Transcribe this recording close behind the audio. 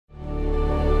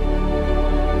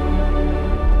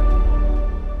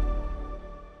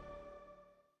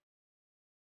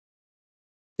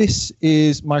This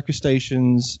is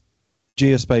MicroStation's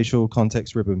Geospatial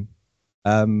context ribbon.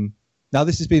 Now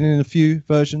this has been in a few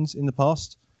versions in the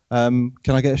past. Can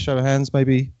I get a show of hands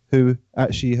maybe who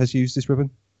actually has used this ribbon?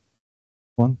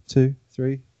 1, 2,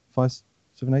 3, 5,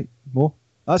 7, 8 more.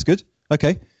 That's good.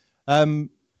 Okay.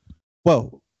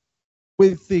 Well,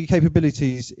 with the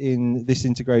capabilities in this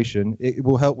integration, it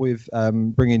will help with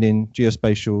bringing in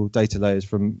geospatial data layers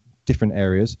from different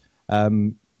areas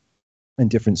and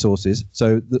different sources.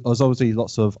 So there's obviously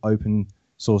lots of open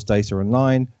source data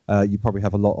online. You probably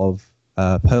have a lot of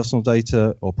personal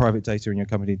data or private data in your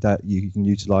company that you can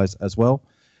utilize as well.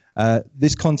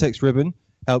 This context ribbon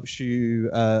helps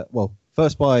you, well,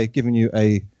 first by giving you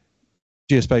a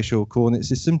geospatial coordinate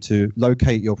system to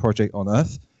locate your project on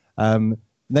Earth.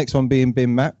 Next one being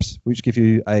BIM maps, which give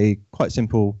you a quite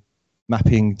simple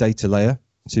mapping data layer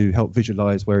to help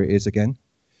visualize where it is again.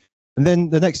 And then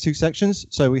the next two sections,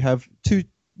 so we have two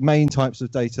main types of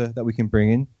data that we can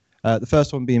bring in. The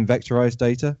first one being vectorized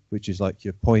data, which is like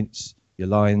your points, your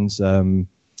lines,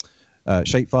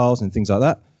 shape files and things like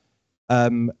that.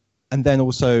 And then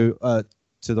also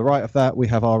to the right of that, we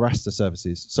have our raster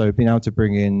services. So being able to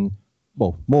bring in,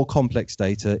 well, more complex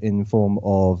data in the form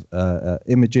of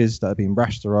images that have been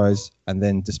rasterized and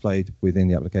then displayed within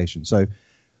the application. So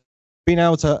being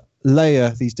able to layer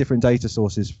these different data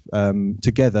sources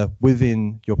together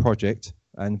within your project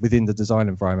and within the design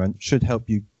environment should help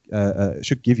you,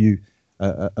 should give you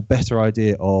a better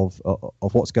idea of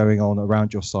what's going on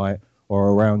around your site or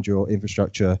around your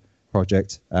infrastructure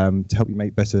project to help you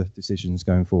make better decisions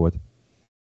going forward.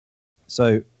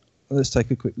 So let's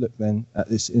take a quick look then at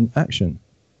this in action.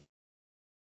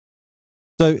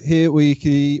 So here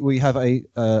we have an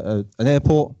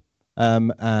airport,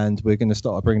 and we're going to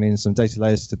start bringing in some data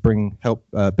layers to help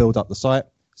build up the site.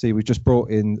 See, we just brought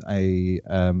in a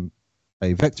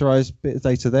vectorized bit of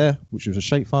data there, which was a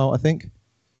shapefile, I think.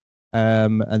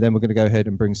 And then we're going to go ahead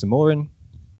and bring some more in.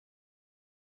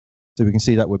 So we can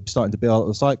see that we're starting to build out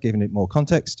the site, giving it more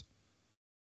context.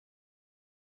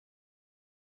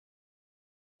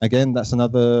 Again, that's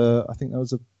another, I think that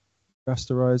was a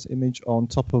rasterized image on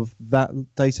top of that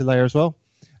data layer as well.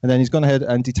 And then he's gone ahead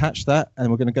and detached that, and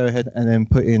we're going to go ahead and then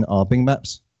put in our Bing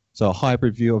maps. So a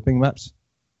hybrid view of Bing maps.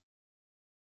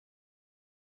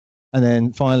 And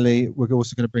then finally, we're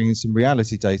also going to bring in some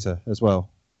reality data as well.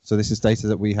 So this is data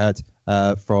that we had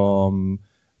from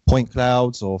point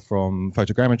clouds or from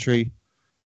photogrammetry.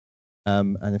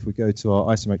 And if we go to our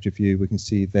isometric view, we can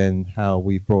see then how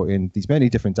we've brought in these many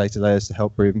different data layers to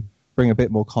help bring a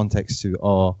bit more context to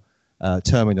our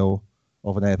terminal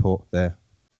of an airport there.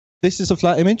 This is a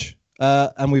flat image,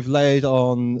 and we've layered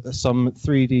on some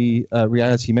 3D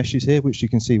reality meshes here, which you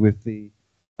can see with the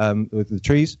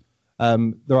trees.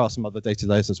 There are some other data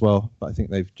layers as well, but I think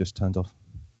they've just turned off.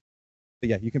 But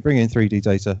yeah, you can bring in 3D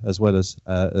data as well as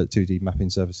 2D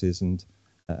mapping services and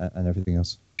everything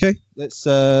else. Okay, let's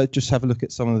just have a look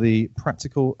at some of the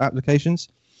practical applications.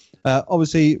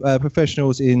 Obviously,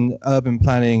 professionals in urban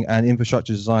planning and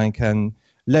infrastructure design can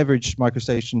leverage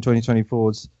MicroStation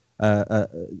 2024's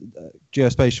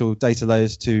geospatial data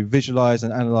layers to visualize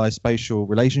and analyze spatial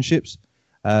relationships.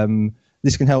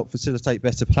 This can help facilitate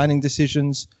better planning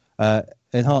decisions,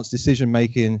 enhance decision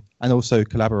making, and also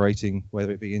collaborating,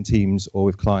 whether it be in teams or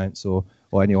with clients or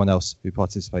anyone else who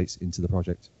participates into the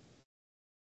project.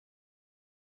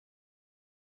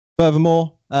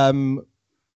 Furthermore,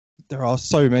 there are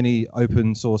so many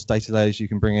open source data layers you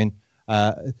can bring in.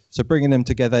 So bringing them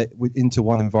together into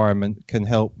one environment can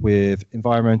help with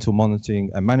environmental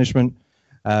monitoring and management.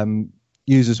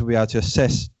 Users will be able to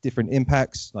assess different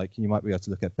impacts, like you might be able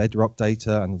to look at bedrock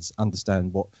data and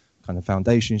understand what kind of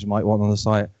foundations you might want on the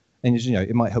site. And you know,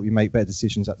 it might help you make better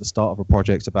decisions at the start of a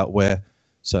project about where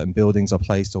certain buildings are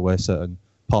placed or where certain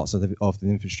parts of the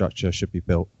infrastructure should be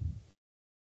built.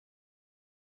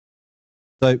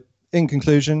 So in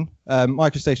conclusion,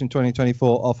 MicroStation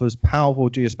 2024 offers powerful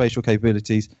geospatial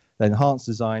capabilities that enhance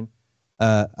design,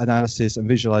 analysis and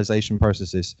visualization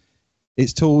processes.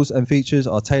 Its tools and features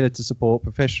are tailored to support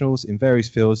professionals in various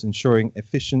fields, ensuring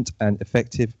efficient and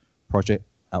effective project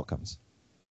outcomes.